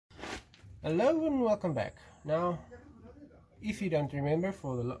Hello and welcome back. Now, if you don't remember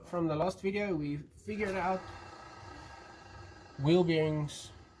from the last video, we figured out wheel bearings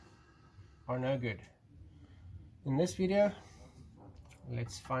are no good. In this video,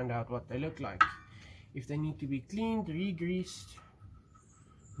 let's find out what they look like. If they need to be cleaned, re-greased,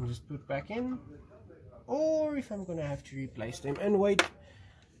 and just put back in, or if I'm gonna have to replace them and wait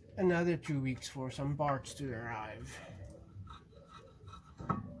another 2 weeks for some parts to arrive.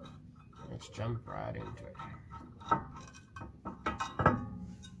 Let's jump right into it.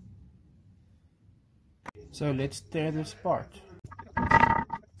 So let's tear this apart.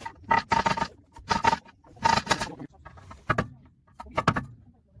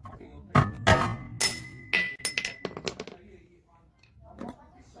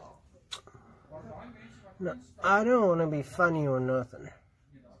 Now, I don't want to be funny or nothing,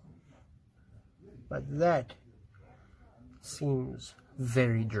 but that seems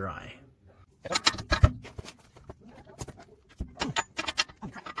very dry.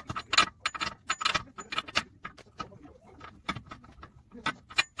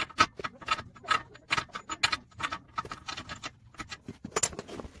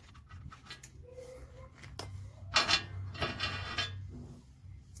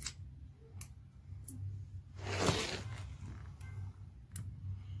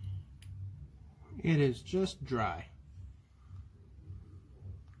 It is just dry.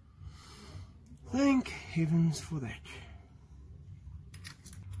 Thank heavens for that.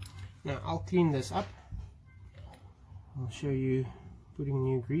 Now I'll clean this up. I'll show you putting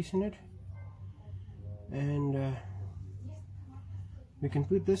new grease in it, and we can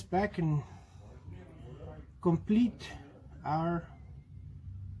put this back and complete our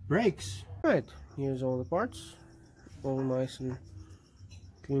brakes. Right, here's all the parts, all nice and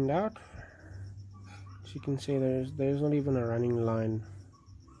cleaned out. As you can see, there's not even a running line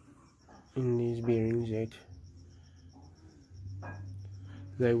in these bearings yet.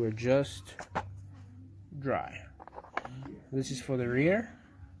 They were just dry. This is for the rear,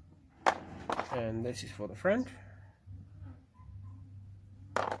 and this is for the front.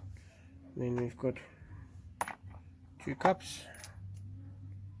 Then we've got 2 cups.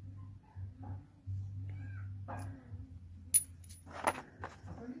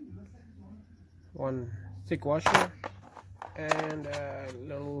 One thick washer and a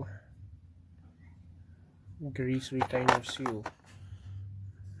little grease retainer seal.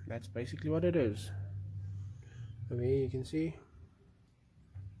 That's basically what it is. Over here you can see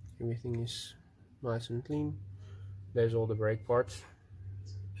everything is nice and clean. There's all the brake parts,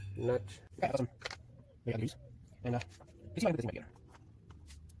 nut, and it's like this here.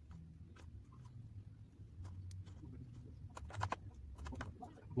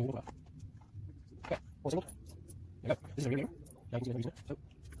 Okay, all assembled. There you go. This is a rear bearing. Now you can see the reason. So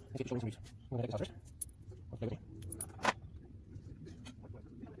let's get the shoulders and rears. I'm going to take this out first. Let's play with it.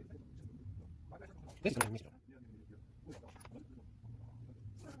 This is going to be easy.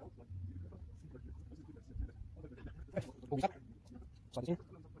 Okay, pull these up. Slide this in.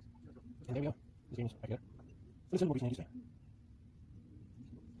 And there we go. This bearing is back together. But it's a little more grease than I used to.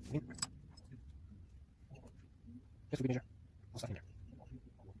 In. Just for good measure, I'll slide in there.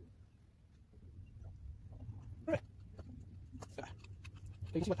 Alright. So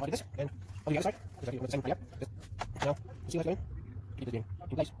you can see what I did this, and on the other side, exactly on the same yep. Now, you see how it's going? Keep the bearing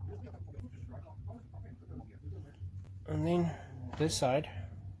in place. And then this side,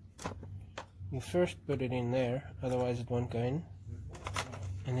 you first put it in there, otherwise it won't go in.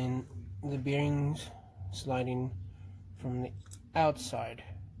 And then the bearings slide in from the outside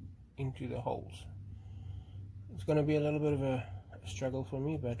into the holes. It's going to be a little bit of a struggle for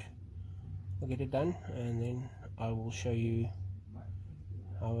me, but I'll get it done, and then I will show you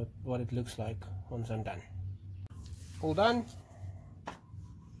what it looks like once I'm done. All done.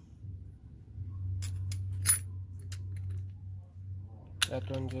 That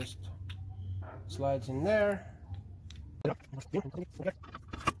one just slides in there.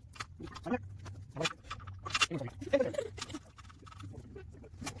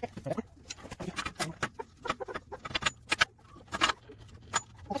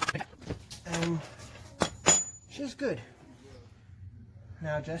 And she's good.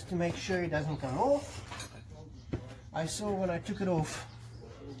 Now, just to make sure it doesn't come off, I saw when I took it off,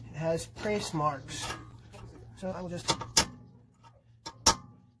 it has press marks. So I will just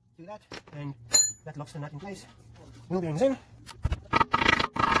do that, and that locks the nut in place. Wheel bearings in.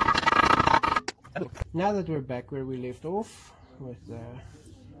 Now that we're back where we left off, with the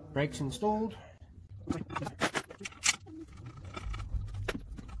brakes installed,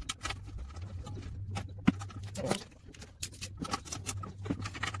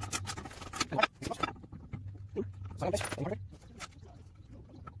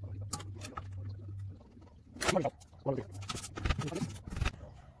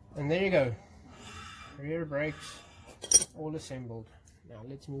 And there you go, rear brakes all assembled. Now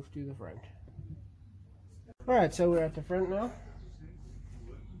let's move to the front. Alright, so we're at the front now.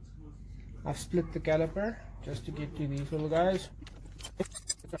 I've split the caliper just to get to these little guys.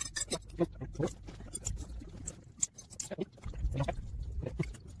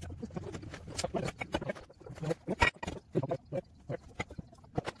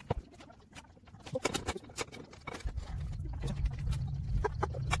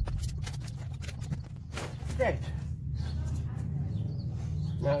 Great.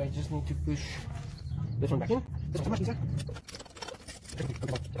 Now I just need to push this one back in. This one's much easier.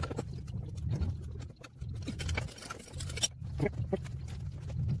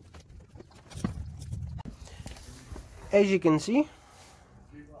 As you can see,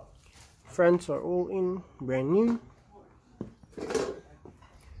 fronts are all in, brand new.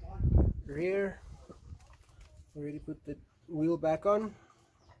 Rear, already put the wheel back on.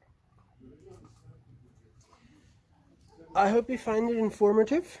 I hope you find it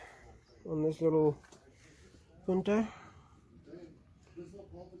informative on this little Punto.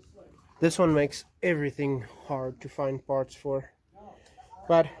 This one makes everything hard to find parts for,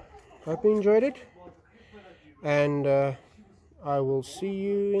 but hope you enjoyed it, and I will see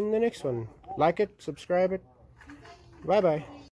you in the next one. Like it, subscribe it. Bye bye.